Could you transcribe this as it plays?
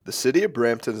The City of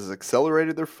Brampton has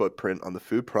accelerated their footprint on the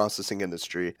food processing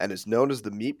industry and is known as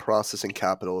the meat processing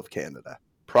capital of Canada.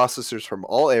 Processors from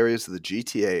all areas of the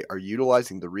GTA are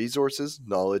utilizing the resources,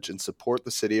 knowledge, and support the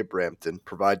City of Brampton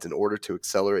provides in order to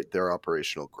accelerate their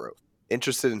operational growth.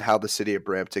 Interested in how the City of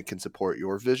Brampton can support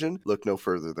your vision? Look no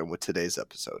further than with today's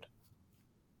episode.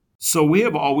 So we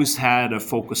have always had a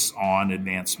focus on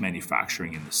advanced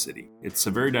manufacturing in the city. It's a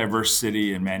very diverse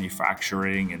city, and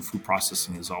manufacturing and food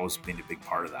processing has always been a big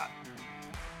part of that.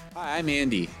 Hi, I'm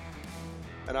Andy.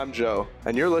 And I'm Joe,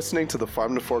 and you're listening to the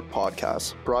Farm to Fork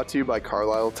podcast, brought to you by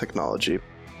Carlisle Technology.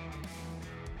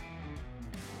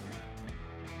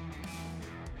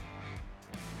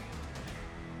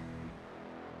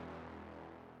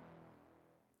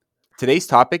 Today's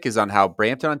topic is on how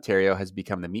Brampton, Ontario has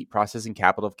become the meat processing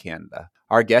capital of Canada.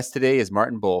 Our guest today is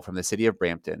Martin Bohl from the City of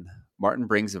Brampton. Martin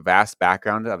brings a vast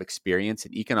background of experience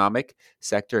in economic,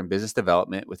 sector, and business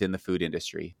development within the food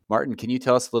industry. Martin, can you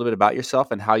tell us a little bit about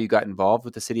yourself and how you got involved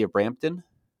with the City of Brampton?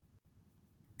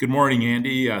 Good morning,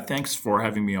 Andy. Thanks for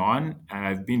having me on.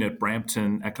 I've been at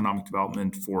Brampton Economic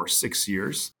Development for 6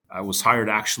 years. I was hired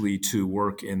actually to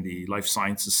work in the life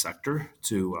sciences sector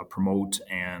to promote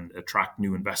and attract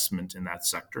new investment in that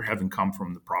sector. Having come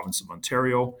from the province of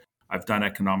Ontario, I've done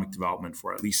economic development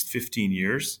for at least 15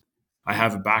 years. I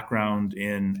have a background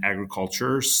in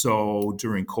agriculture, so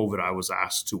during COVID, I was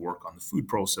asked to work on the food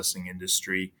processing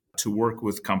industry, to work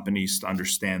with companies to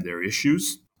understand their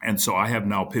issues. And so I have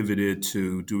now pivoted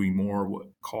to doing more what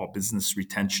we call business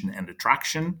retention and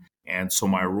attraction. And so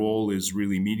my role is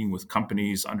really meeting with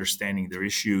companies, understanding their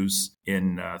issues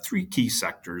in three key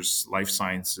sectors: life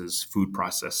sciences, food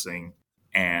processing,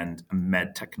 and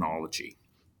med technology.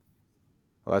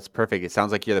 Well, that's perfect. It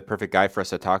sounds like you're the perfect guy for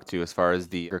us to talk to as far as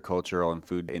the agricultural and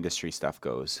food industry stuff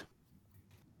goes.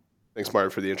 Thanks, Martin,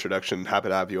 for the introduction. Happy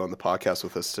to have you on the podcast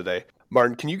with us today.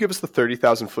 Martin, can you give us the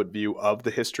 30,000-foot view of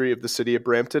the history of the City of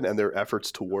Brampton and their efforts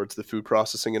towards the food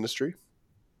processing industry?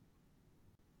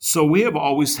 So we have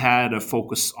always had a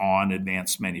focus on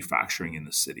advanced manufacturing in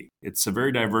the city. It's a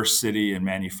very diverse city, and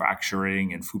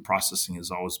manufacturing and food processing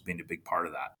has always been a big part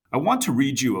of that. I want to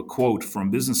read you a quote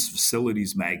from Business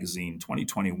Facilities Magazine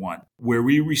 2021, where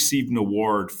we received an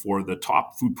award for the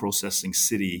top food processing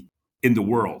city in the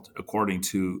world, according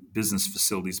to Business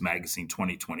Facilities Magazine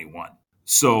 2021.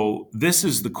 So this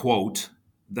is the quote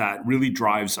that really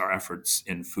drives our efforts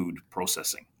in food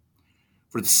processing.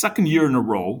 For the second year in a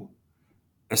row,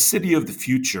 a city of the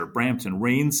future, Brampton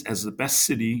reigns as the best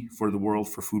city for the world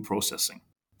for food processing.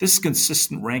 This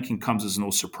consistent ranking comes as no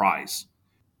surprise.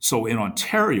 So in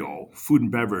Ontario, food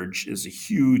and beverage is a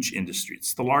huge industry.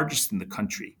 It's the largest in the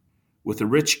country, with a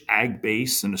rich ag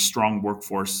base and a strong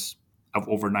workforce of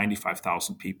over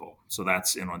 95,000 people. So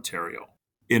that's in Ontario.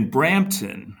 In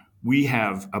Brampton, we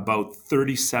have about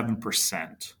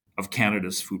 37% of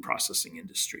Canada's food processing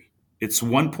industry. It's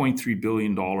 $1.3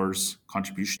 billion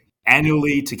contribution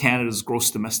annually to Canada's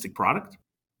gross domestic product.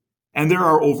 And there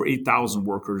are over 8,000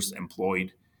 workers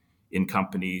employed in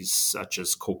companies such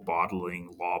as Coke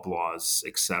Bottling, Loblaws,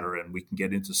 et cetera. And we can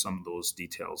get into some of those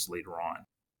details later on.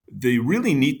 The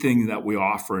really neat thing that we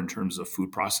offer in terms of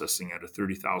food processing at a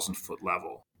 30,000-foot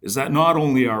level is that not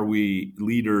only are we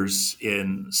leaders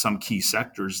in some key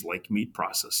sectors like meat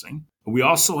processing, but we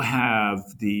also have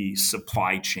the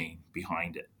supply chain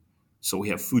behind it. So we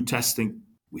have food testing,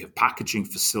 we have packaging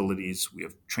facilities, we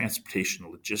have transportation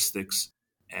logistics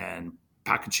and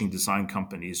packaging design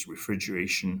companies,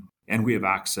 refrigeration, and we have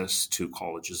access to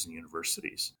colleges and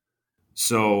universities.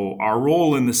 So our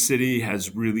role in the city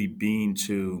has really been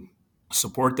to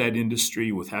support that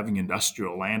industry with having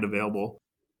industrial land available.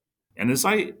 And as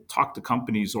I talked to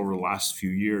companies over the last few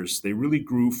years, they really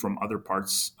grew from other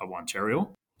parts of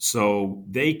Ontario. So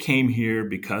they came here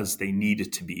because they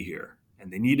needed to be here.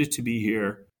 And they needed to be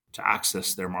here to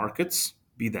access their markets,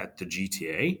 be that the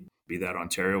GTA, be that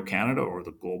Ontario, Canada, or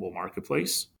the global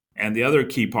marketplace. And the other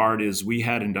key part is we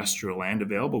had industrial land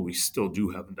available. We still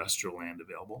do have industrial land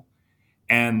available.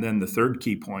 And then the third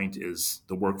key point is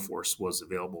the workforce was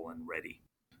available and ready.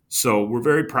 So we're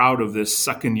very proud of this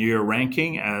second year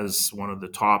ranking as one of the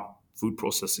top food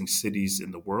processing cities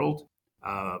in the world.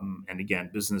 And again,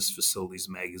 Business Facilities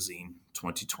Magazine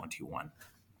 2021.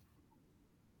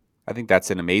 I think that's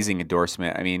an amazing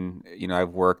endorsement. I mean,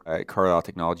 I've worked at Carlisle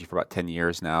Technology for about 10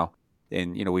 years now.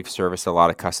 And, we've serviced a lot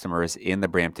of customers in the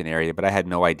Brampton area, but I had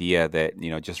no idea that,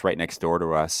 just right next door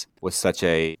to us was such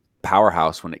a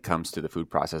powerhouse when it comes to the food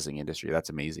processing industry. That's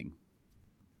amazing.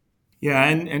 Yeah,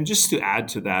 and just to add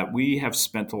to that, we have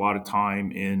spent a lot of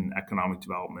time in economic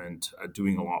development,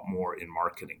 doing a lot more in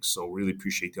marketing. So, really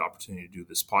appreciate the opportunity to do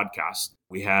this podcast.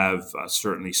 We have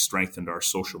certainly strengthened our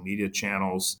social media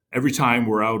channels. Every time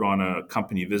we're out on a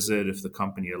company visit, if the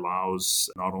company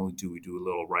allows, not only do we do a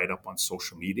little write up on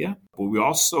social media, but we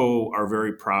also are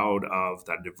very proud of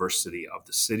the diversity of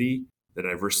the city, the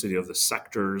diversity of the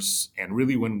sectors, and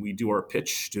really when we do our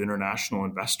pitch to international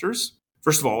investors.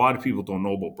 First of all, a lot of people don't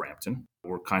know about Brampton.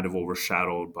 We're kind of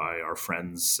overshadowed by our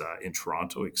friends in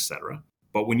Toronto, etc.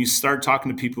 But when you start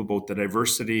talking to people about the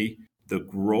diversity, the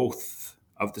growth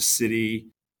of the city,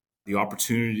 the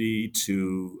opportunity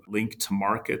to link to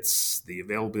markets, the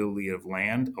availability of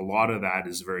land, a lot of that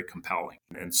is very compelling.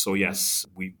 And so, yes,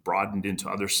 we've broadened into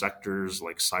other sectors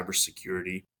like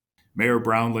cybersecurity. Mayor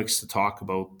Brown likes to talk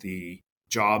about the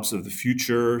jobs of the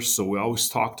future. So we always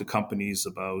talk to companies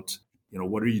about,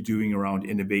 what are you doing around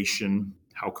innovation?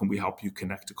 How can we help you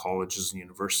connect to colleges and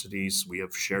universities? We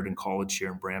have Sheridan College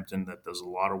here in Brampton that does a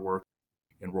lot of work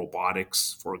in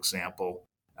robotics, for example,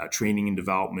 training and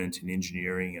development in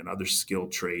engineering and other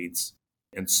skilled trades.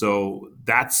 And so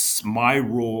that's my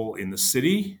role in the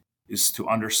city, is to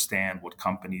understand what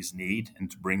companies need and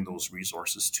to bring those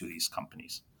resources to these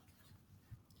companies.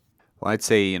 Well, I'd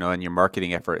say, in your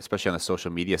marketing effort, especially on the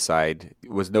social media side, it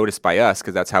was noticed by us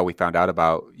because that's how we found out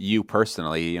about you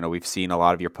personally. We've seen a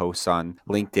lot of your posts on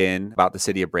LinkedIn about the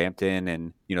city of Brampton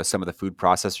and, some of the food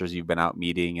processors you've been out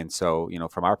meeting. And so,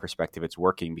 from our perspective, it's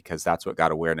working because that's what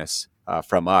got awareness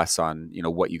from us on,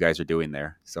 what you guys are doing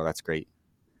there. So that's great.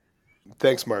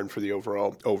 Thanks, Martin, for the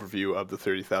overall overview of the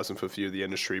 30,000-foot view of the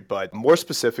industry. But more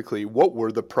specifically, what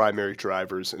were the primary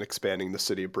drivers in expanding the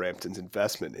City of Brampton's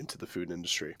investment into the food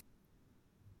industry?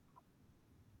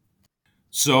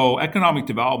 So, economic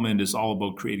development is all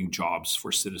about creating jobs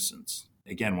for citizens.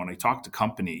 Again, when I talk to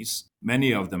companies,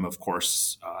 many of them, of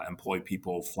course, employ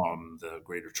people from the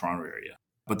Greater Toronto area.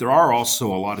 But there are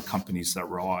also a lot of companies that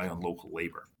rely on local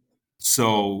labor.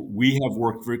 So, we have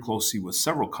worked very closely with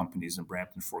several companies in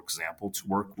Brampton, for example, to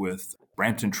work with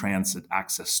Brampton Transit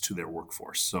access to their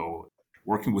workforce. So,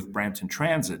 working with Brampton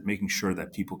Transit, making sure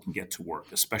that people can get to work,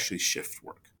 especially shift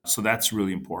work. So that's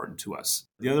really important to us.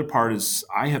 The other part is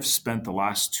I have spent the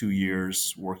last 2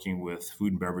 years working with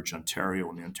Food and Beverage Ontario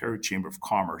and the Ontario Chamber of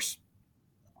Commerce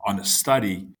on a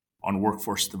study on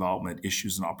workforce development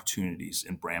issues and opportunities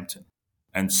in Brampton.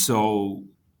 And so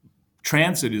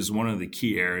transit is one of the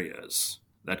key areas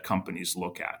that companies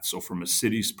look at. So from a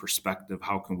city's perspective,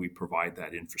 how can we provide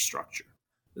that infrastructure?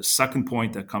 The second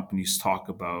point that companies talk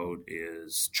about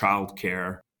is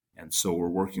childcare. And so we're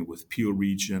working with Peel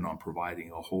Region on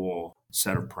providing a whole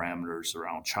set of parameters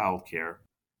around childcare.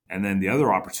 And then the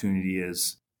other opportunity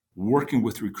is working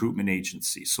with recruitment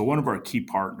agencies. So one of our key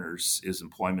partners is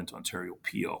Employment Ontario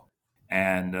Peel.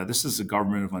 And this is a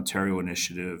Government of Ontario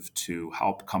initiative to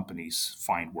help companies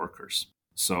find workers.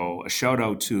 So a shout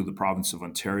out to the province of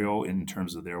Ontario in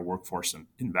terms of their workforce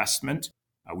investment.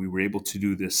 We were able to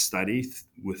do this study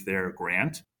with their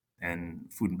grant and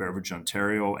Food and Beverage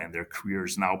Ontario and their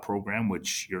Careers Now program,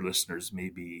 which your listeners may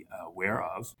be aware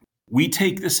of. We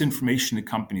take this information to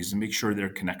companies and make sure they're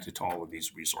connected to all of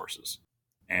these resources.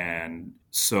 And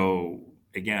so,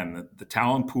 again, the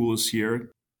talent pool is here.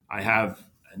 I have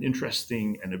an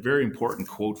interesting and a very important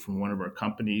quote from one of our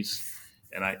companies.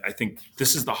 And I think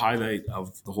this is the highlight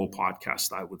of the whole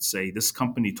podcast, I would say. This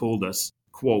company told us,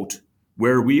 quote,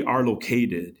 "Where we are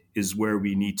located is where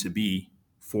we need to be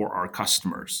for our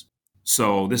customers."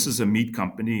 So this is a meat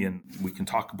company, and we can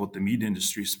talk about the meat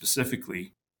industry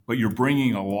specifically, but you're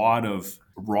bringing a lot of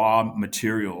raw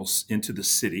materials into the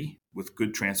city with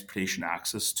good transportation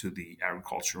access to the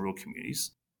agriculture and rural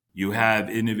communities. You have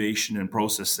innovation and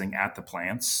processing at the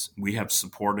plants. We have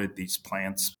supported these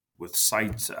plants with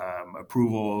site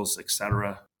approvals, et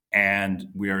cetera. And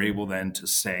we are able then to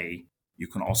say, you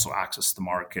can also access the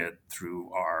market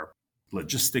through our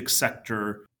logistics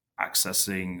sector,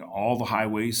 accessing all the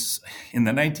highways. In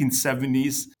the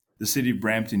 1970s, the city of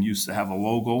Brampton used to have a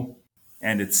logo,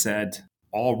 and it said,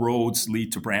 "All roads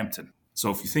lead to Brampton."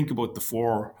 So if you think about the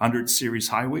 400 series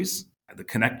highways, the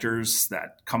connectors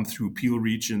that come through Peel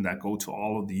Region that go to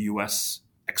all of the U.S.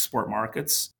 export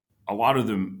markets, a lot of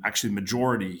them, actually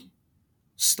majority,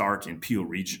 start in Peel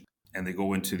Region and they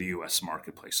go into the U.S.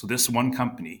 marketplace. So this one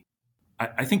company,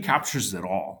 I think, captures it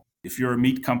all. If you're a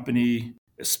meat company,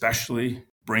 especially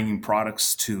bringing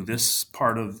products to this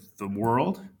part of the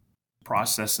world,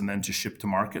 process and then to ship to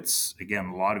markets, again,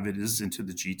 a lot of it is into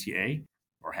the GTA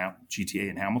or GTA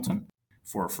in Hamilton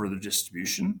for further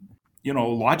distribution.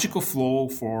 logical flow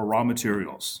for raw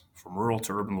materials from rural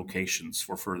to urban locations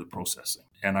for further processing.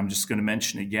 And I'm just going to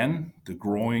mention again the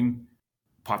growing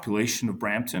population of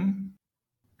Brampton,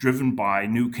 driven by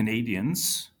new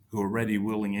Canadians who are ready,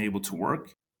 willing, and able to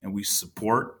work. And we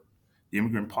support the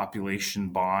immigrant population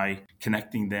by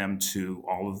connecting them to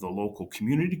all of the local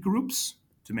community groups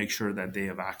to make sure that they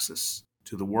have access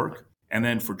to the work. And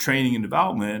then for training and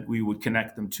development, we would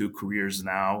connect them to Careers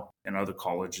Now and other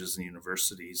colleges and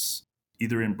universities,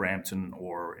 either in Brampton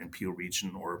or in Peel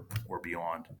Region or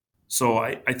beyond. So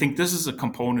I think this is a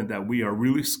component that we are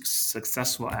really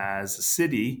successful as a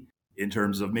city in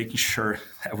terms of making sure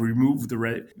that we remove the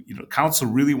red. Council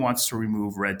really wants to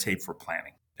remove red tape for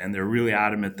planning. And they're really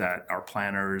adamant that our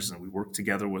planners, and we work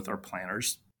together with our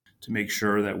planners to make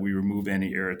sure that we remove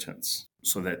any irritants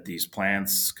so that these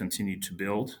plants continue to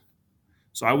build.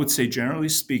 So I would say, generally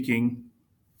speaking,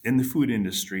 in the food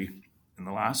industry, in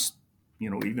the last,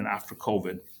 even after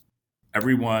COVID,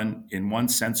 everyone in one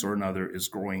sense or another is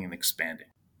growing and expanding.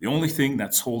 The only thing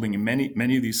that's holding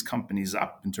many of these companies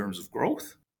up in terms of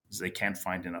growth is they can't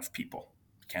find enough people,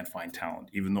 can't find talent,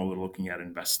 even though they're looking at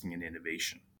investing in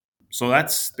innovation. So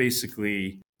that's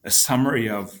basically a summary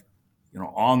of,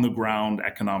 on the ground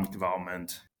economic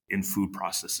development in food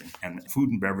processing and food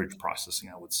and beverage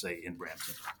processing, I would say, in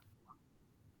Brampton.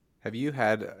 Have you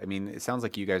had, it sounds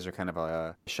like you guys are kind of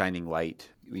a shining light,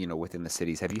 within the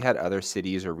cities. Have you had other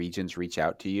cities or regions reach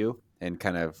out to you and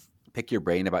kind of pick your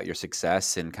brain about your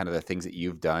success and kind of the things that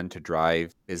you've done to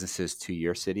drive businesses to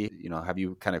your city? Have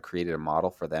you kind of created a model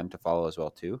for them to follow as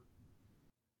well too?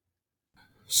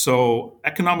 So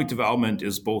economic development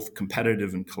is both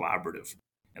competitive and collaborative.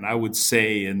 And I would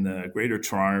say in the Greater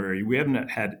Toronto area, we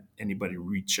haven't had anybody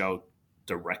reach out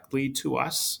directly to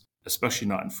us, especially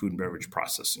not in food and beverage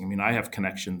processing. I have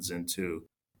connections into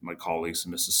my colleagues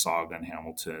in Mississauga and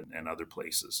Hamilton and other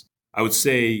places. I would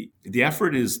say the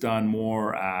effort is done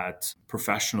more at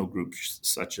professional groups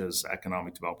such as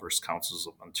Economic Developers Councils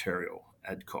of Ontario,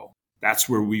 EDCO. That's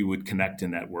where we would connect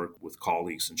and network with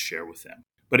colleagues and share with them.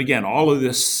 But again, all of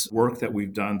this work that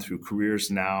we've done through Careers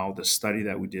Now, the study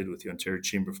that we did with the Ontario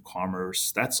Chamber of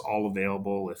Commerce, that's all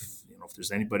available. If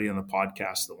there's anybody on the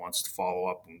podcast that wants to follow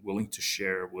up and willing to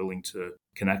share, willing to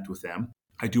connect with them.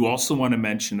 I do also want to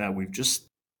mention that we've just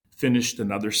finished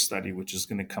another study, which is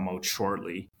going to come out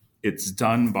shortly. It's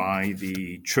done by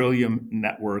the Trillium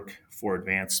Network for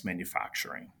Advanced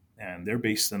Manufacturing. And they're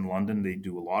based in London. They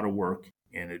do a lot of work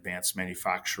in advanced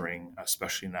manufacturing,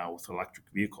 especially now with electric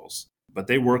vehicles. But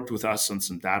they worked with us on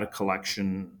some data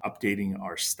collection, updating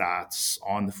our stats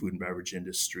on the food and beverage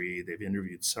industry. They've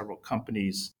interviewed several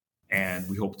companies, and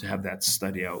we hope to have that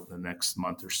study out in the next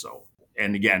month or so.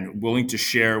 And again, willing to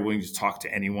share, willing to talk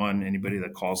to anybody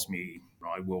that calls me.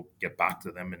 I will get back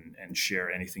to them and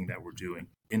share anything that we're doing.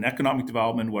 In economic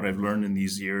development, what I've learned in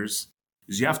these years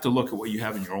is you have to look at what you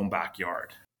have in your own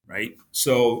backyard, right?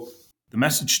 So the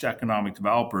message to economic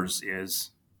developers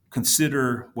is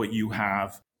consider what you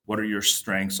have. What are your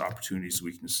strengths, opportunities,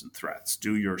 weaknesses, and threats?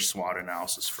 Do your SWOT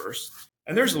analysis first.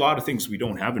 And there's a lot of things we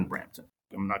don't have in Brampton.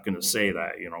 I'm not going to say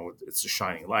that, it's a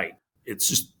shining light. It's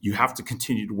just you have to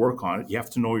continue to work on it. You have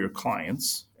to know your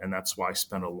clients. And that's why I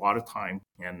spend a lot of time,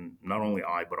 and not only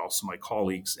I, but also my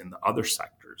colleagues in the other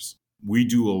sectors. We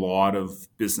do a lot of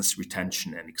business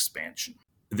retention and expansion.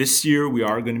 This year, we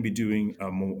are going to be doing a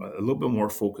little bit more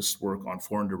focused work on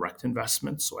foreign direct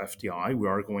investment, so FDI. We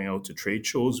are going out to trade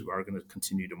shows. We are going to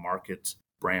continue to market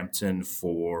Brampton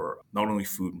for not only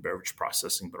food and beverage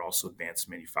processing, but also advanced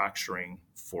manufacturing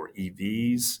for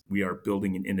EVs. We are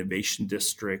building an innovation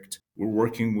district. We're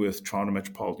working with Toronto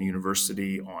Metropolitan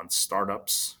University on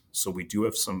startups. So we do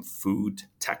have some food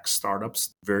tech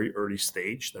startups, very early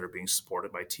stage, that are being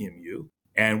supported by TMU.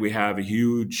 And we have a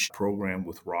huge program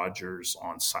with Rogers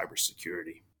on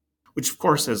cybersecurity, which of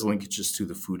course has linkages to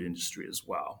the food industry as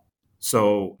well.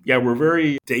 So yeah, we're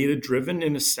very data driven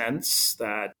in a sense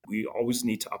that we always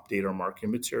need to update our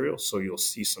marketing material. So you'll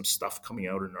see some stuff coming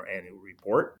out in our annual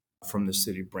report from the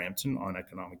City of Brampton on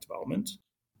economic development,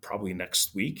 probably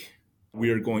next week. We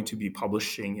are going to be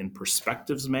publishing in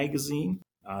Perspectives magazine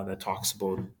that talks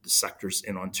about the sectors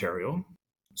in Ontario.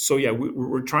 So yeah,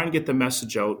 we're trying to get the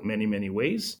message out many, many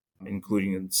ways,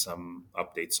 including in some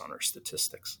updates on our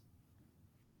statistics.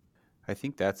 I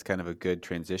think that's kind of a good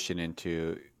transition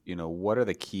into, what are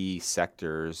the key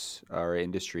sectors or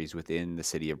industries within the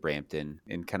city of Brampton,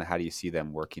 and kind of how do you see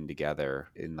them working together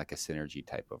in like a synergy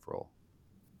type of role?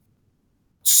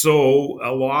 So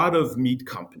a lot of meat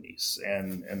companies,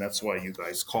 and that's why you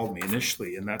guys called me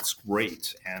initially, and that's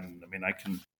great. And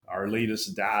our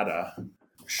latest data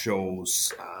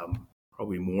shows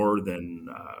probably more than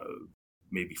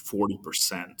maybe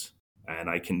 40%. And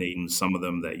I can name some of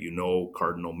them that you know: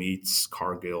 Cardinal Meats,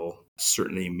 Cargill,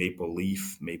 certainly Maple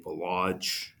Leaf, Maple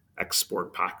Lodge,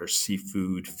 Export Packers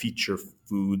Seafood, Feature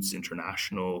Foods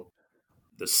International.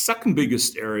 The second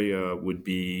biggest area would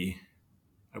be,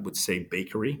 I would say,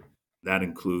 bakery. That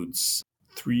includes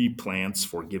 3 plants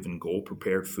for Give and Go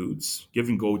prepared foods. Give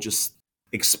and Go just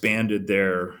expanded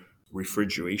their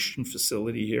refrigeration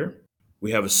facility here.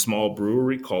 We have a small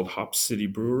brewery called Hop City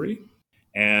Brewery,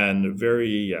 and a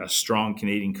very strong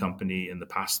Canadian company in the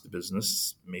pasta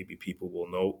business. Maybe people will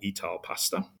know Ital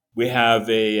Pasta. We have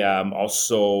a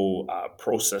also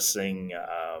processing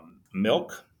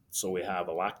milk. So we have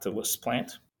a lactoless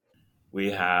plant.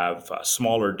 We have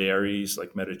smaller dairies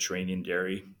like Mediterranean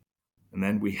Dairy. And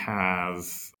then we have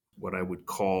what I would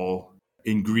call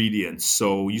ingredients.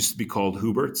 So it used to be called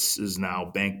Hubert's, is now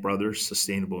Bank Brothers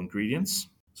Sustainable Ingredients.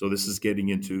 So this is getting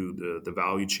into the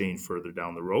value chain further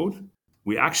down the road.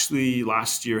 We actually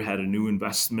last year had a new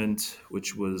investment,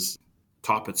 which was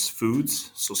Toppets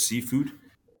Foods, so seafood.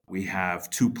 We have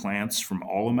 2 plants from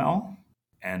Olymel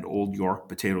and Old York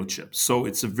potato chips. So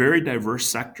it's a very diverse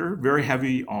sector, very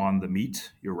heavy on the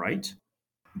meat, you're right.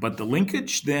 But the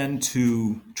linkage then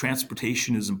to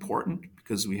transportation is important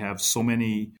because we have so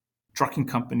many trucking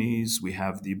companies. We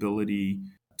have the ability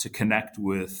to connect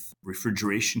with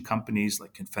refrigeration companies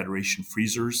like Confederation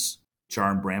Freezers, which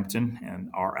are in Brampton and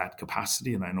are at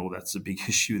capacity. And I know that's a big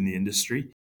issue in the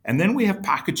industry. And then we have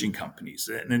packaging companies.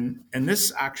 And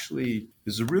this actually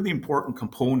is a really important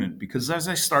component because as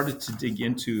I started to dig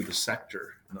into the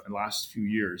sector in the last few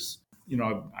years,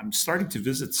 I'm starting to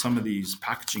visit some of these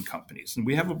packaging companies, and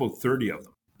we have about 30 of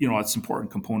them. It's an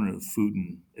important component of food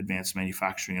and advanced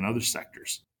manufacturing and other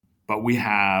sectors. But we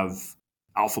have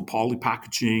Alpha Poly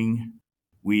Packaging,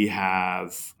 we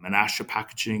have Menasha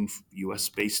Packaging,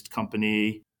 US-based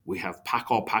company. We have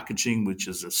Packall Packaging, which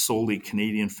is a solely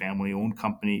Canadian family-owned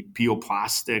company. PO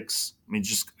Plastics.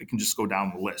 I can just go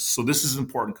down the list. So this is an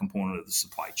important component of the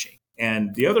supply chain.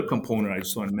 And the other component I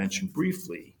just want to mention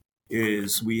briefly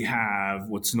is we have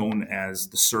what's known as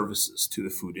the services to the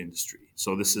food industry.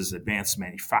 So this is advanced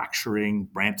manufacturing,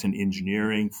 Brampton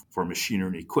engineering for machinery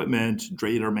and equipment,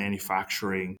 Drader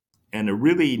manufacturing, and a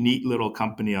really neat little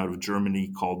company out of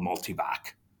Germany called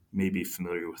Multivac. Maybe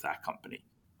familiar with that company.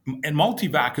 And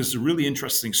Multivac is a really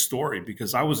interesting story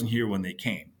because I wasn't here when they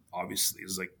came, obviously. It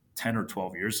was like 10 or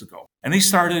 12 years ago. And they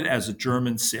started as a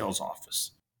German sales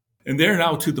office. And they're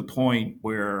now to the point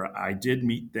where I did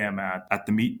meet them at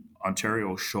the Meat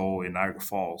Ontario show in Niagara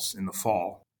Falls in the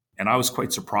fall. And I was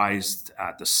quite surprised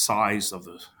at the size of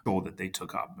the show that they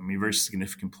took up. Very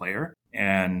significant player.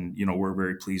 And, we're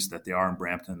very pleased that they are in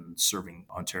Brampton serving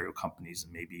Ontario companies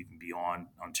and maybe even beyond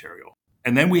Ontario.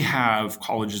 And then we have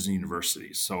colleges and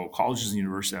universities. So colleges and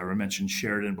universities, I already mentioned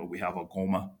Sheridan, but we have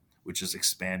Algoma, which is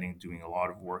expanding, doing a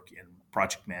lot of work in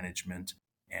project management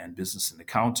and business and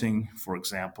accounting, for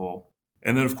example.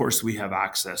 And then, of course, we have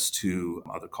access to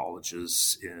other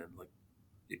colleges in, like,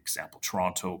 example,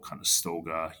 Toronto,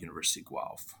 Conestoga, University of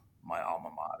Guelph, my alma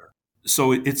mater.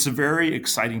 So it's a very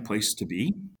exciting place to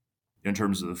be in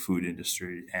terms of the food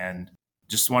industry. And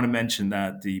just want to mention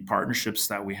that the partnerships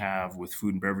that we have with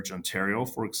Food and Beverage Ontario,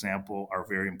 for example, are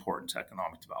very important to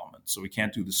economic development. So we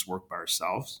can't do this work by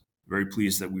ourselves. Very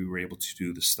pleased that we were able to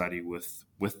do the study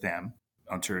with them.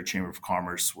 Ontario Chamber of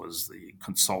Commerce was the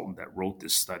consultant that wrote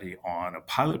this study on a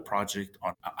pilot project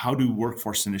on how do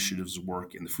workforce initiatives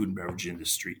work in the food and beverage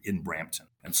industry in Brampton.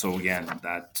 And so again,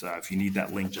 that if you need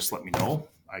that link, just let me know.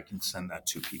 I can send that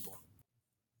to people.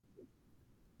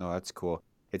 Oh, that's cool.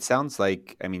 It sounds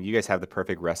like, you guys have the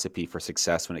perfect recipe for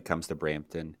success when it comes to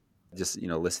Brampton. Just,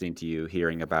 listening to you,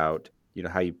 hearing about,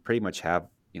 how you pretty much have,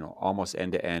 almost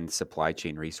end-to-end supply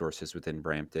chain resources within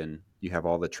Brampton. You have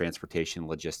all the transportation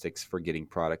logistics for getting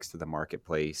products to the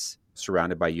marketplace,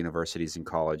 surrounded by universities and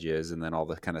colleges, and then all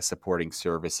the kind of supporting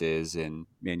services and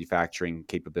manufacturing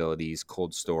capabilities,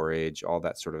 cold storage, all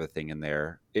that sort of a thing in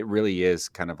there. It really is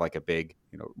kind of like a big,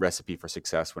 recipe for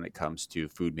success when it comes to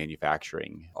food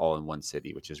manufacturing all in one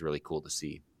city, which is really cool to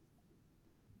see.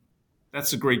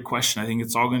 That's a great question. I think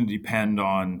it's all going to depend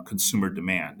on consumer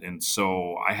demand. And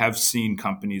so I have seen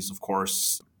companies, of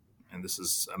course, and this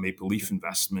is a Maple Leaf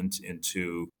investment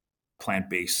into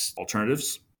plant-based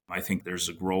alternatives. I think there's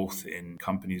a growth in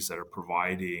companies that are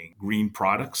providing green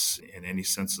products in any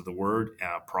sense of the word,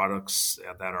 products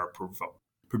that are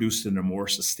produced in a more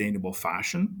sustainable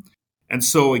fashion. And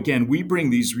so, again, we bring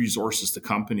these resources to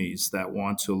companies that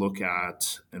want to look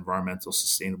at environmental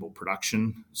sustainable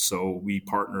production. So we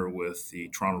partner with the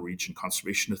Toronto Region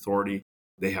Conservation Authority.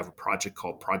 They have a project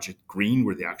called Project Green,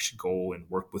 where they actually go and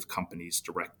work with companies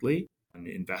directly and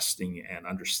investing and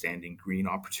understanding green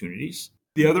opportunities.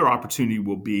 The other opportunity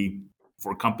will be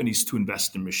for companies to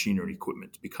invest in machinery and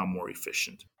equipment to become more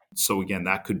efficient. So again,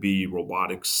 that could be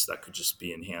robotics, that could just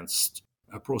be enhanced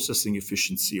processing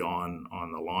efficiency on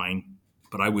the line.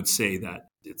 But I would say that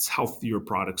it's healthier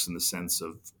products in the sense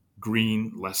of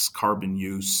green, less carbon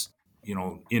use.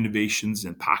 Innovations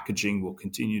in packaging will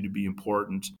continue to be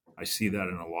important. I see that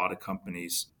in a lot of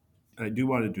companies. I do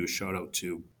want to do a shout out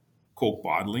to Coke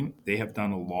Bottling. They have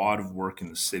done a lot of work in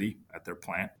the city at their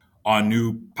plant on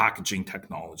new packaging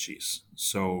technologies.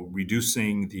 So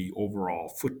reducing the overall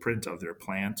footprint of their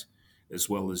plant, as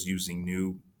well as using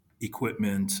new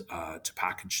equipment to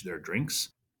package their drinks.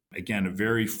 Again, a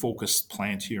very focused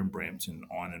plant here in Brampton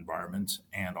on environment,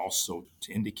 and also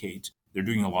to indicate they're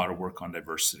doing a lot of work on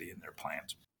diversity in their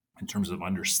plant in terms of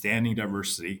understanding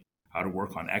diversity, how to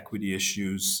work on equity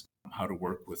issues, how to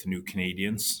work with new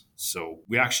Canadians. So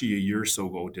we actually a year or so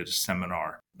ago did a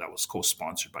seminar that was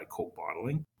co-sponsored by Coke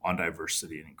Bottling on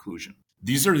diversity and inclusion.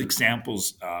 These are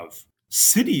examples of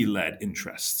city-led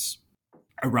interests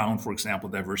around, for example,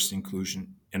 diversity,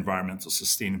 inclusion, environmental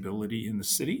sustainability in the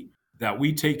city, that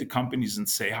we take to companies and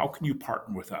say, how can you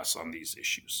partner with us on these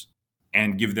issues?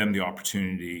 And give them the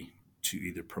opportunity to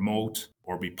either promote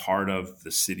or be part of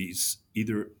the city's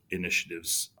either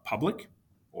initiatives, public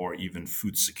or even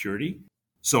food security.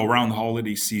 So around the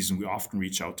holiday season, we often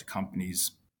reach out to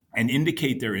companies and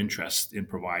indicate their interest in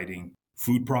providing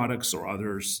food products or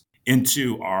others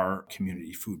into our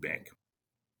community food bank.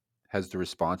 Has the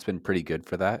response been pretty good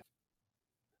for that?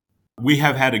 We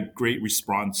have had a great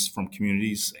response from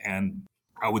communities, and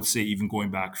I would say even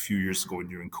going back a few years ago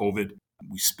during COVID,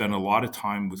 we spent a lot of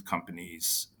time with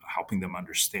companies helping them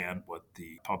understand what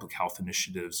the public health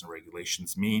initiatives and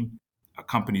regulations mean.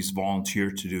 Companies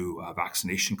volunteer to do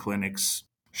vaccination clinics.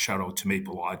 Shout out to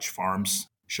Maple Lodge Farms.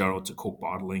 Shout out to Coke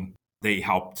Bottling. They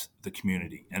helped the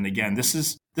community. And again, this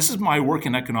is my work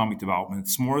in economic development.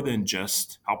 It's more than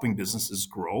just helping businesses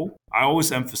grow. I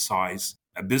always emphasize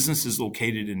a business is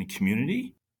located in a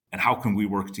community, and how can we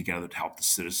work together to help the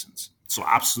citizens? So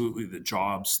absolutely the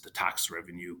jobs, the tax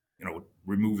revenue,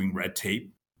 removing red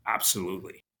tape,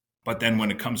 absolutely. But then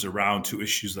when it comes around to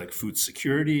issues like food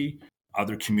security,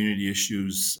 other community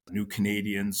issues, new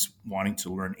Canadians wanting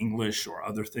to learn English or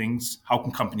other things, how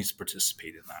can companies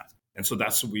participate in that? And so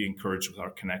that's what we encourage with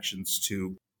our connections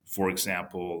to, for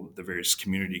example, the various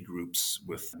community groups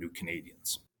with new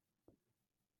Canadians.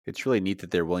 It's really neat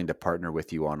that they're willing to partner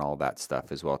with you on all that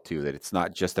stuff as well, too, that it's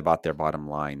not just about their bottom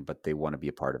line, but they want to be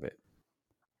a part of it.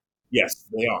 Yes,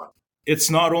 they are.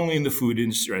 It's not only in the food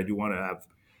industry. I do want to have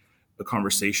a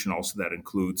conversation also that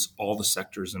includes all the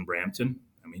sectors in Brampton.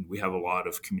 I mean, we have a lot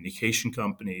of communication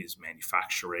companies,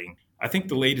 manufacturing. I think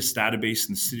the latest database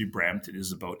in the city of Brampton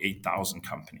is about 8,000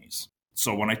 companies.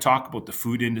 So when I talk about the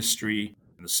food industry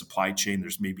and the supply chain,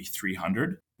 there's maybe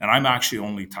 300. And I'm actually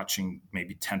only touching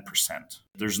maybe 10%.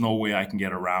 There's no way I can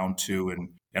get around to.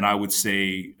 And I would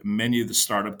say many of the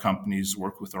startup companies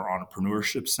work with our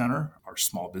entrepreneurship center, our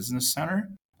small business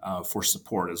center, for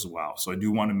support as well. So I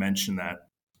do want to mention that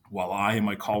while I and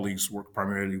my colleagues work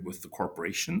primarily with the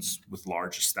corporations, with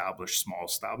large established, small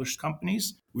established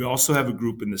companies, we also have a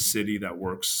group in the city that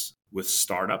works with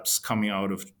startups coming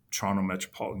out of Toronto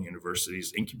Metropolitan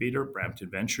University's incubator, Brampton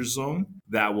Venture Zone,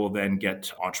 that will then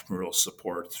get entrepreneurial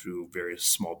support through various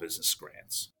small business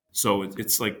grants. So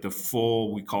it's like the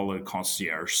full, we call it a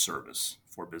concierge service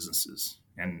for businesses.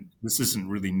 And this isn't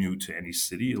really new to any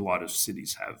city. A lot of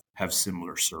cities have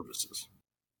similar services.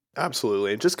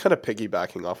 Absolutely. And just kind of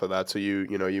piggybacking off of that. So you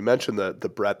mentioned the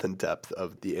breadth and depth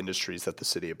of the industries that the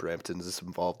city of Brampton is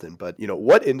involved in, but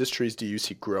what industries do you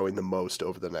see growing the most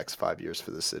over the next 5 years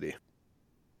for the city?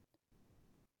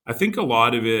 I think a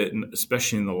lot of it,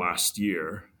 especially in the last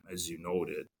year, as you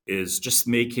noted, is just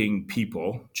making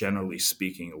people, generally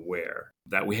speaking, aware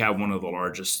that we have one of the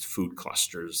largest food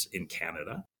clusters in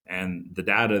Canada. And the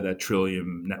data that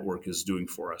Trillium Network is doing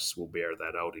for us will bear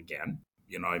that out again.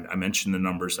 I mentioned the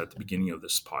numbers at the beginning of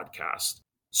this podcast.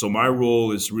 So my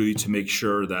role is really to make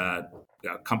sure that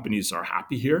companies are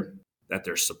happy here, that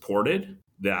they're supported,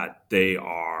 that they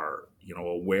are,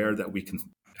 aware that we can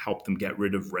help them get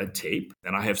rid of red tape.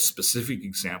 And I have specific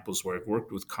examples where I've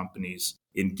worked with companies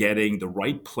in getting the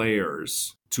right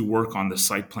players to work on the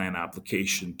site plan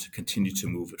application to continue to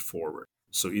move it forward.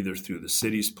 So either through the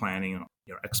city's planning,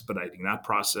 expediting that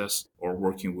process, or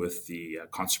working with the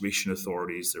conservation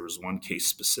authorities. There was one case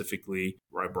specifically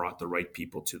where I brought the right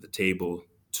people to the table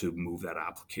to move that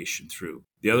application through.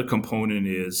 The other component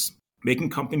is making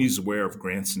companies aware of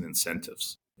grants and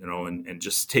incentives, and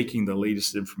just taking the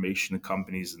latest information to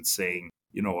companies and saying,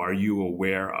 are you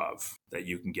aware of that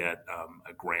you can get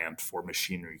a grant for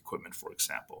machinery equipment, for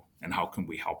example? And how can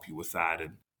we help you with that?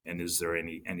 And is there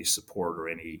any support or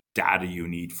any data you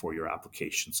need for your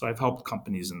application? So I've helped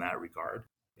companies in that regard.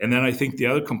 And then I think the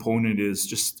other component is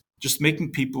just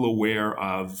making people aware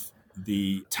of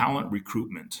the talent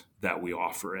recruitment that we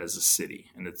offer as a city.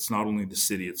 And it's not only the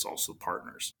city, it's also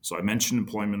partners. So I mentioned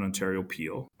Employment Ontario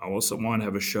Peel. I also want to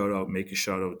have make a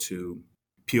shout out to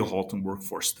Peel Halton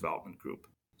Workforce Development Group.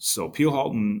 So Peel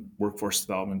Halton Workforce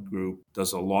Development Group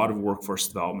does a lot of workforce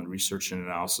development research and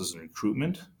analysis and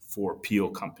recruitment for Peel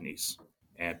companies,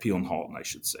 and Peel and Halton, I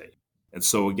should say. And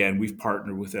so again, we've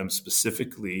partnered with them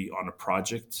specifically on a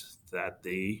project that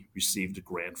they received a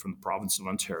grant from the province of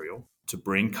Ontario to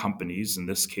bring companies, in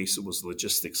this case it was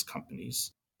logistics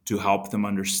companies, to help them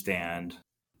understand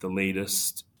the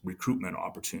latest recruitment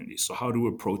opportunities. So how to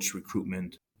approach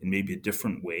recruitment in maybe a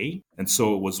different way. And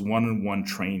so it was one-on-one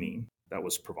training that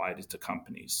was provided to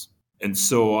companies. And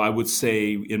so I would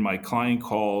say in my client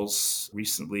calls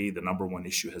recently, the number one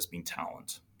issue has been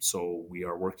talent. So we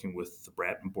are working with the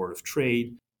Brampton Board of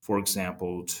Trade, for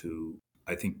example,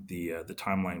 I think the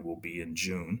timeline will be in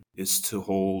June, is to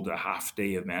hold a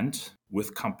half-day event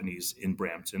with companies in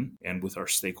Brampton and with our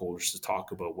stakeholders to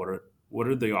talk about what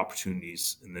are the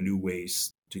opportunities and the new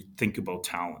ways to think about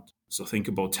talent. So think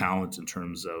about talent in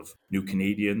terms of new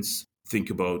Canadians. Think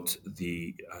about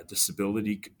the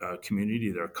disability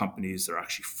community. There are companies that are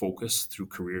actually focused through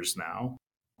Careers Now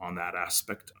on that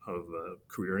aspect of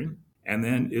careering. And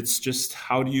then it's just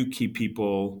how do you keep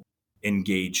people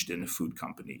engaged in a food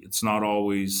company? It's not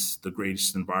always the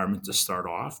greatest environment to start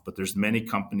off, but there's many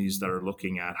companies that are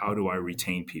looking at how do I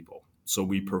retain people? So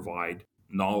we provide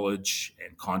knowledge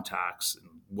and contacts and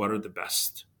what are the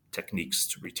best techniques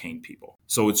to retain people.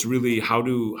 So it's really how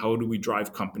do we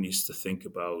drive companies to think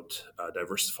about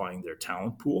diversifying their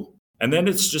talent pool? And then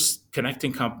it's just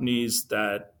connecting companies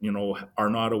that, are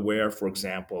not aware, for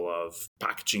example, of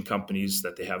packaging companies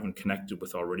that they haven't connected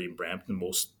with already in Brampton.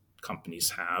 Most companies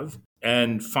have.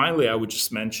 And finally, I would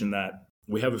just mention that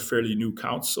we have a fairly new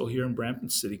council here in Brampton,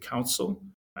 City Council.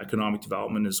 Economic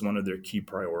development is one of their key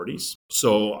priorities.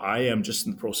 So I am just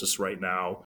in the process right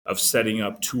now of setting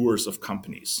up tours of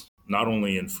companies, not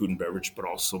only in food and beverage, but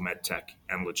also medtech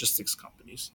and logistics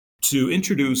companies, to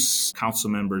introduce council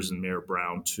members and Mayor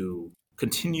Brown to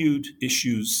continued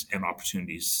issues and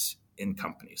opportunities in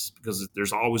companies, because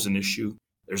there's always an issue.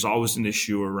 There's always an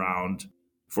issue around,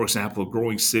 for example, a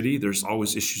growing city. There's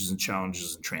always issues and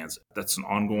challenges in transit. That's an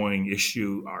ongoing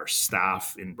issue. Our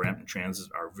staff in Brampton Transit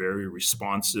are very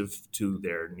responsive to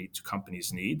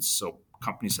companies' needs. So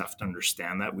companies have to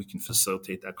understand that. We can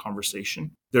facilitate that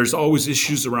conversation. There's always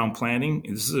issues around planning.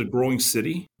 This is a growing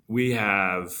city. We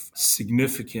have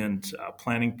significant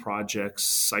planning projects,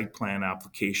 site plan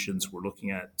applications. We're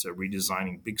looking at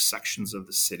redesigning big sections of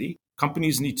the city.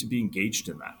 Companies need to be engaged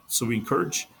in that. So we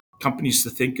encourage companies to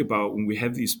think about, when we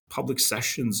have these public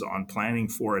sessions on planning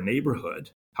for a neighborhood,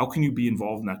 how can you be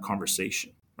involved in that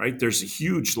conversation, right? There's a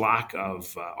huge lack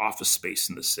of office space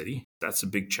in the city. That's a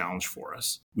big challenge for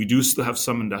us. We do still have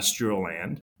some industrial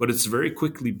land, but it's very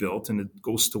quickly built, and it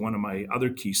goes to one of my other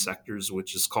key sectors,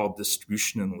 which is called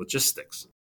distribution and logistics.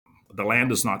 The land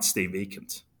does not stay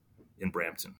vacant in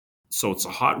Brampton. So it's a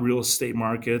hot real estate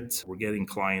market. We're getting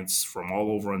clients from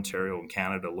all over Ontario and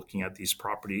Canada looking at these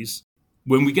properties.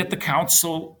 When we get the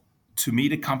council to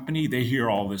meet a company, they hear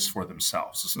all this for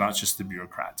themselves. It's not just the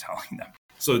bureaucrat telling them.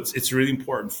 So it's really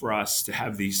important for us to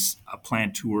have these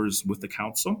planned tours with the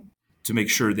council to make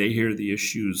sure they hear the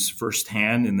issues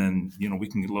firsthand. And then, we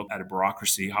can look at a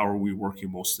bureaucracy. How are we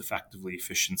working most effectively,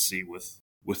 efficiency with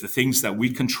the things that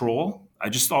we control? I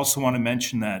just also want to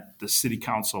mention that the City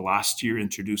Council last year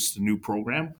introduced a new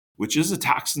program, which is a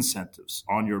tax incentives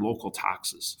on your local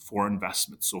taxes for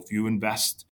investment. So if you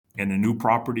invest in a new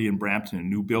property in Brampton, a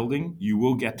new building, you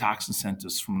will get tax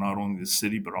incentives from not only the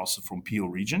city, but also from Peel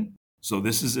Region. So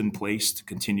this is in place to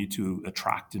continue to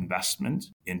attract investment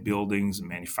in buildings and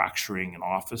manufacturing and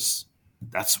office.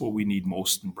 That's what we need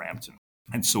most in Brampton.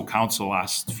 And so council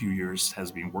last few years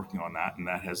has been working on that, and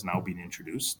that has now been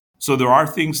introduced. So there are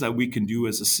things that we can do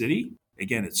as a city.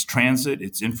 Again, it's transit,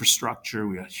 it's infrastructure.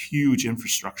 We have huge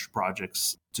infrastructure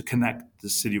projects to connect the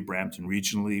city of Brampton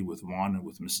regionally with Vaughan and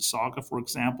with Mississauga, for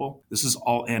example. This is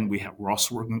all, and we're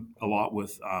also working a lot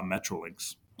with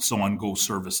Metrolinx, so on GO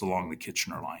service along the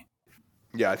Kitchener line.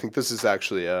 Yeah, I think this is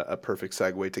actually a perfect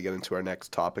segue to get into our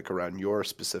next topic around your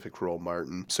specific role,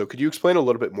 Martin. So could you explain a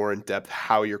little bit more in depth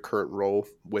how your current role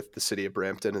with the City of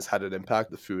Brampton has had an impact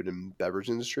on the food and beverage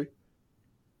industry?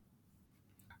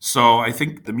 So I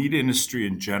think the meat industry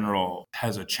in general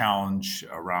has a challenge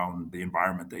around the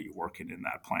environment that you work in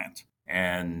that plant.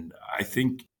 And I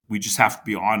think we just have to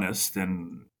be honest,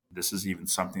 and this is even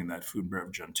something that Food and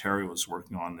Beverage Ontario is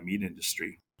working on in the meat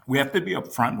industry. We have to be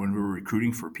upfront when we're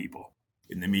recruiting for people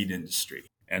in the meat industry.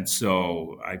 And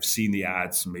so I've seen the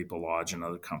ads from Maple Lodge and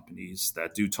other companies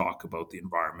that do talk about the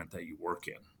environment that you work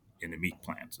in the meat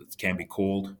plant. It can be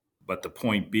cold, but the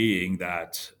point being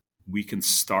that we can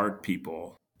start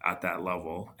people at that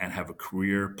level and have a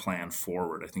career plan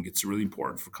forward. I think it's really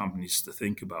important for companies to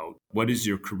think about what is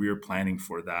your career planning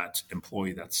for that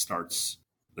employee that starts,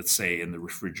 let's say, in the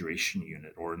refrigeration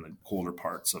unit or in the colder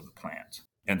parts of the plant.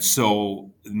 And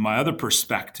so my other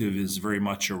perspective is very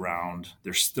much around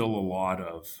there's still a lot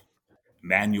of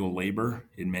manual labor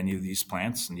in many of these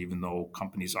plants. And even though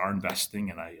companies are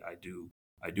investing, and I do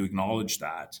acknowledge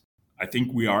that, I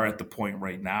think we are at the point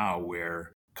right now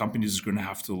where companies are going to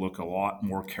have to look a lot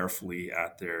more carefully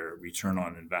at their return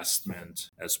on investment,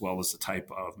 as well as the type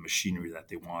of machinery that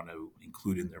they want to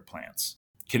include in their plants.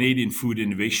 Canadian Food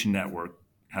Innovation Network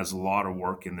has a lot of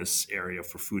work in this area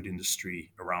for food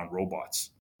industry around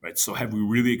robots, right? So have we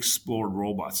really explored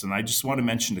robots? And I just want to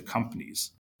mention to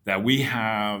companies that we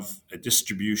have a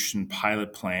distribution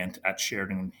pilot plant at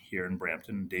Sheridan here in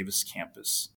Brampton, Davis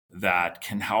campus, that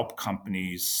can help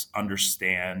companies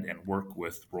understand and work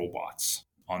with robots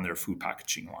on their food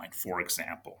packaging line, for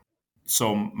example.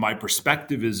 So my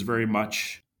perspective is very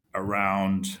much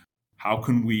around how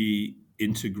can we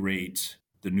integrate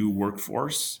the new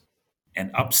workforce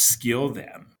and upskill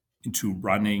them into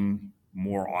running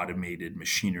more automated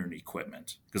machinery and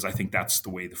equipment, because I think that's the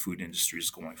way the food industry is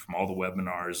going. From all the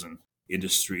webinars and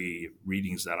industry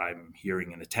readings that I'm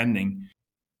hearing and attending,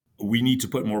 we need to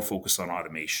put more focus on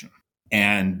automation.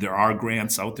 And there are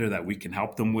grants out there that we can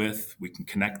help them with. We can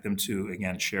connect them to,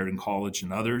 again, Sheridan College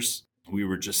and others. We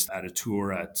were just at a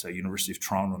tour at University of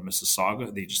Toronto in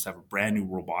Mississauga. They just have a brand new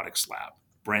robotics lab,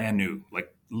 brand new,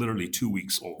 like literally 2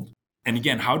 weeks old. And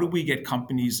again, how do we get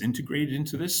companies integrated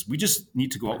into this? We just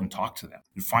need to go out and talk to them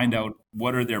and find out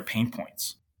what are their pain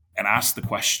points and ask the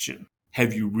question,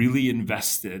 have you really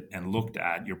invested and looked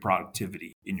at your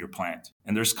productivity in your plant?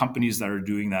 And there's companies that are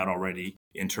doing that already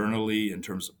internally in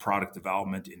terms of product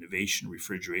development, innovation,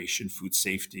 refrigeration, food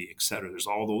safety, et cetera. There's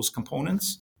all those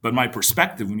components. But my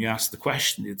perspective, when you ask the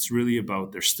question, it's really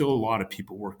about there's still a lot of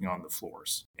people working on the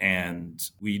floors. And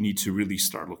we need to really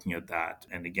start looking at that.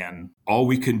 And again, all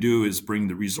we can do is bring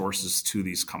the resources to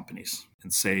these companies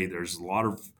and say there's a lot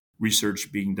of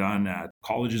research being done at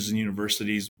colleges and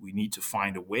universities. We need to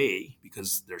find a way,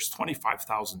 because there's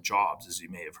 25,000 jobs, as you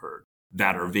may have heard,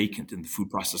 that are vacant in the food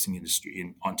processing industry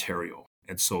in Ontario.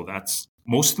 And so that's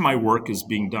most of my work is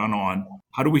being done on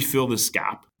how do we fill this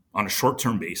gap on a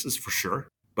short-term basis, for sure.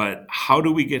 But how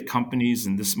do we get companies,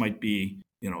 and this might be,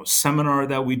 a seminar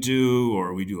that we do,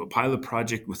 or we do a pilot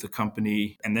project with a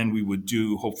company, and then we would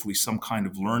do hopefully some kind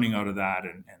of learning out of that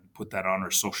and put that on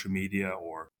our social media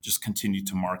or just continue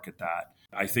to market that.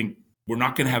 I think we're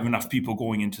not going to have enough people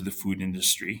going into the food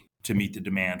industry to meet the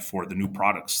demand for the new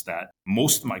products that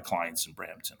most of my clients in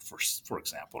Brampton, for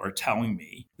example, are telling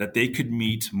me that they could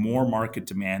meet more market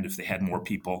demand if they had more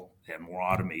people, they had more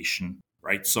automation,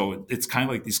 right? So it's kind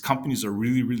of like these companies are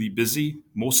really, really busy.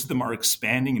 Most of them are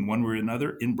expanding in one way or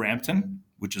another in Brampton,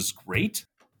 which is great.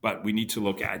 But we need to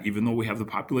look at, even though we have the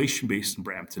population base in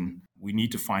Brampton, we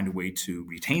need to find a way to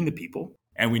retain the people,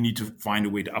 and we need to find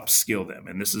a way to upskill them.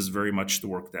 And this is very much the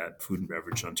work that Food and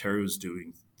Beverage Ontario is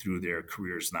doing through their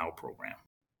Careers Now program.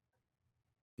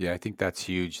 Yeah, I think that's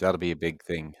huge. That'll be a big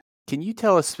thing. Can you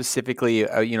tell us specifically,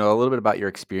 a little bit about your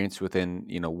experience within,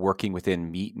 working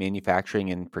within meat manufacturing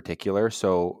in particular?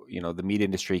 So, the meat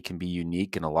industry can be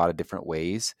unique in a lot of different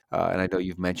ways. And I know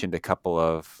you've mentioned a couple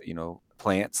of,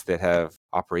 plants that have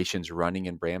operations running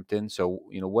in Brampton. So,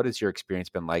 what has your experience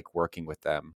been like working with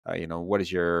them? What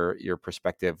is your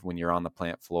perspective when you're on the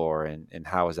plant floor, and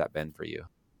how has that been for you?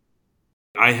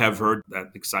 I have heard that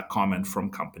exact comment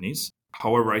from companies.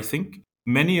 However, I think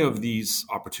many of these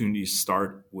opportunities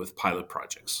start with pilot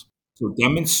projects. So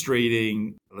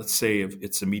demonstrating, let's say if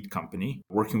it's a meat company,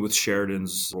 working with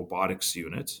Sheridan's robotics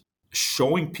unit,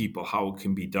 showing people how it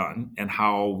can be done and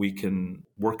how we can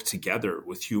work together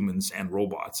with humans and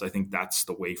robots. I think that's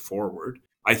the way forward.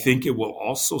 I think it will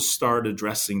also start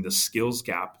addressing the skills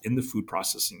gap in the food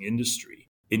processing industry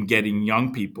in getting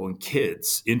young people and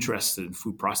kids interested in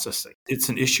food processing. It's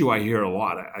an issue I hear a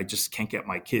lot. I just can't get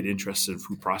my kid interested in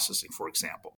food processing, for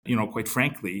example. Quite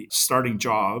frankly, starting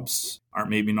jobs are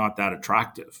maybe not that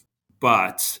attractive.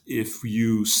 But if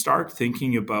you start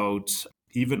thinking about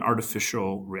even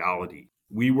artificial reality,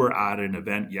 we were at an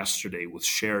event yesterday with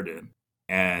Sheridan,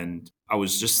 And I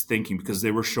was just thinking, because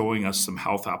they were showing us some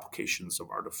health applications of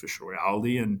artificial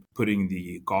reality and putting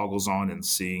the goggles on and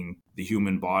seeing the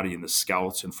human body and the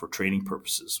skeleton for training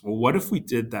purposes. Well, what if we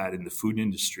did that in the food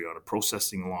industry on a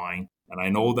processing line? And I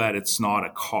know that it's not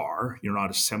a car, you're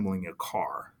not assembling a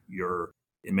car.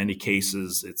 In many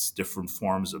cases, it's different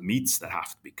forms of meats that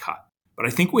have to be cut. But I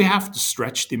think we have to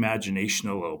stretch the imagination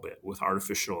a little bit with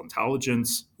artificial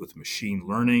intelligence, with machine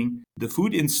learning. The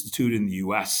Food Institute in the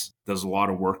US does a lot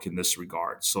of work in this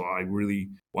regard. So I really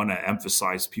want to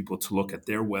emphasize people to look at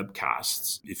their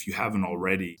webcasts. If you haven't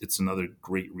already, it's another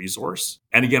great resource.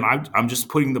 And again, I'm just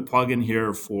putting the plug in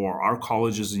here for our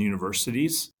colleges and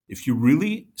universities. If you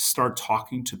really start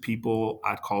talking to people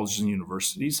at colleges and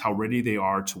universities, how ready they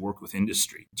are to work with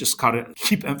industry, just gotta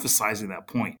keep emphasizing that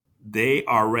point. They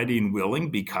are ready and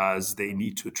willing because they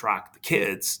need to attract the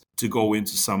kids to go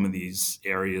into some of these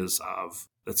areas of,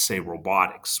 let's say,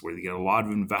 robotics, where they get a lot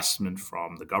of investment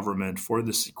from the government for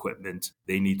this equipment.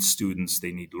 They need students,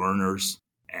 they need learners.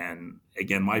 And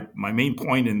again, my main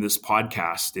point in this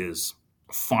podcast is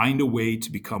find a way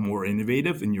to become more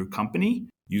innovative in your company,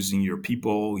 using your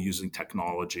people, using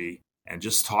technology, and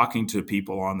just talking to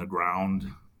people on the ground,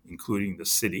 including the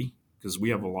city, because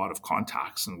we have a lot of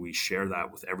contacts and we share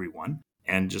that with everyone,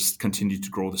 and just continue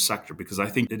to grow the sector, because I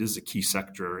think it is a key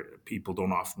sector. People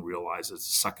don't often realize it's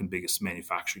the second biggest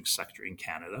manufacturing sector in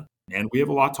Canada. And we have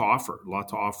a lot to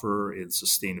offer in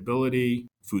sustainability,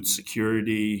 food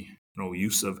security,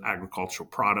 use of agricultural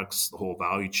products, the whole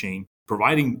value chain,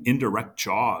 providing indirect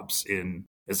jobs in,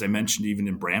 as I mentioned, even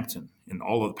in Brampton, in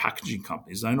all of the packaging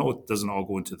companies. I know it doesn't all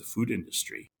go into the food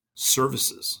industry,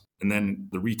 services, and then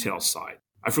the retail side.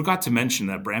 I forgot to mention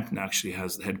that Brampton actually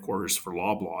has the headquarters for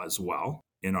Loblaw as well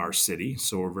in our city,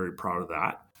 so we're very proud of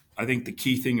that. I think the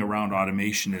key thing around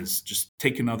automation is just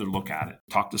take another look at it.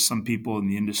 Talk to some people in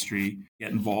the industry,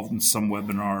 get involved in some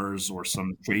webinars or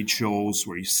some trade shows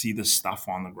where you see this stuff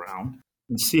on the ground,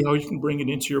 and see how you can bring it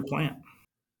into your plant.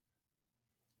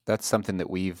 That's something that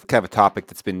we've kind of a topic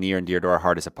that's been near and dear to our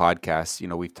heart as a podcast.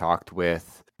 We've talked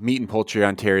with Meat and Poultry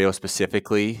Ontario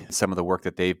specifically, some of the work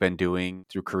that they've been doing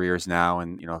through Careers Now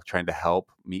and, trying to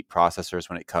help meat processors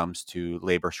when it comes to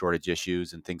labor shortage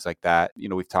issues and things like that.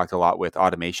 We've talked a lot with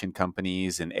automation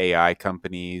companies and AI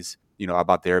companies,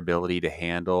 about their ability to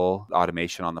handle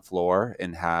automation on the floor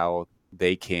and how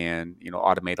they can,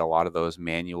 automate a lot of those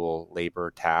manual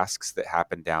labor tasks that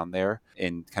happen down there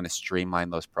and kind of streamline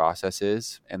those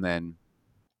processes. And then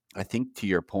I think to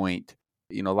your point,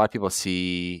 a lot of people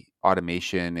see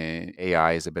automation and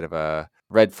AI as a bit of a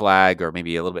red flag or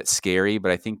maybe a little bit scary, but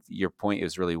I think your point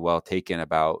is really well taken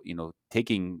about,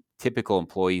 taking typical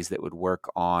employees that would work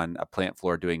on a plant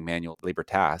floor doing manual labor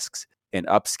tasks and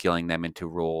upskilling them into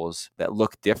roles that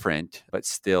look different, but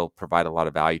still provide a lot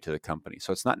of value to the company.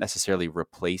 So it's not necessarily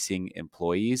replacing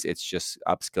employees. It's just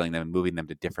upskilling them and moving them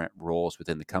to different roles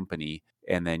within the company,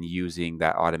 and then using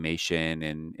that automation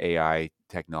and AI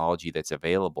technology that's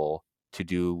available to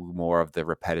do more of the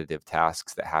repetitive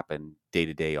tasks that happen day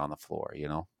to day on the floor,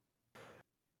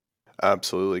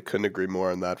 Absolutely. Couldn't agree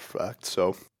more on that fact.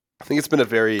 So I think it's been a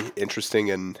very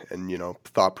interesting and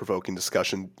thought-provoking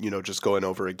discussion, just going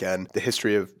over again the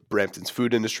history of Brampton's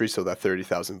food industry, so that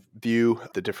 30,000 view,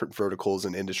 the different verticals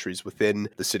and industries within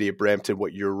the city of Brampton,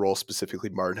 what your role specifically,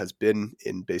 Martin, has been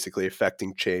in basically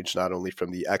affecting change, not only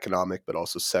from the economic, but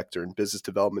also sector and business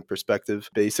development perspective,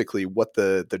 basically what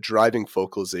the driving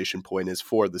focalization point is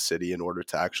for the city in order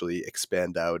to actually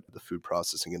expand out the food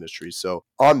processing industry. So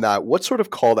on that, what sort of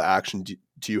call to action do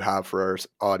you have for our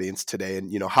audience today?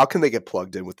 And, how can they get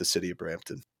plugged in with the city of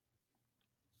Brampton?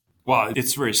 Well,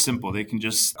 it's very simple. They can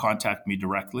just contact me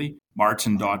directly,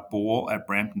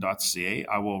 martin.bohl@brampton.ca.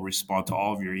 I will respond to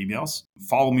all of your emails.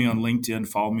 Follow me on LinkedIn,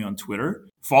 follow me on Twitter.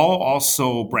 Follow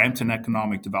also Brampton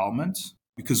Economic Development,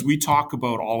 because we talk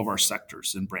about all of our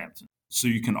sectors in Brampton. So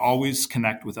you can always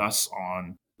connect with us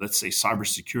on, let's say,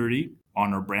 cybersecurity,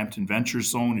 on our Brampton Venture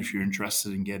Zone. If you're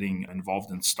interested in getting involved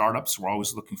in startups, we're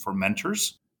always looking for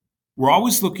mentors. We're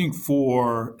always looking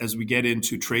for, as we get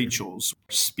into trade shows,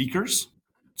 speakers.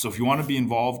 So if you want to be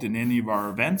involved in any of our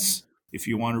events, if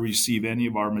you want to receive any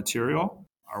of our material,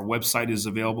 our website is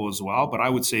available as well. But I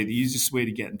would say the easiest way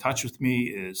to get in touch with me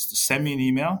is to send me an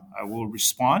email. I will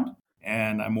respond.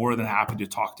 And I'm more than happy to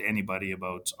talk to anybody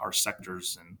about our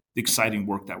sectors and the exciting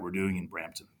work that we're doing in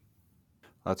Brampton.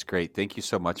 That's great. Thank you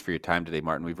so much for your time today,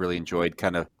 Martin. We've really enjoyed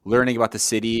kind of learning about the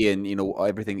city and,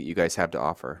 everything that you guys have to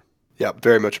offer. Yeah,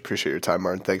 very much appreciate your time,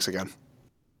 Martin. Thanks again.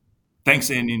 Thanks,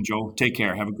 Andy and Joe. Take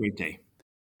care. Have a great day.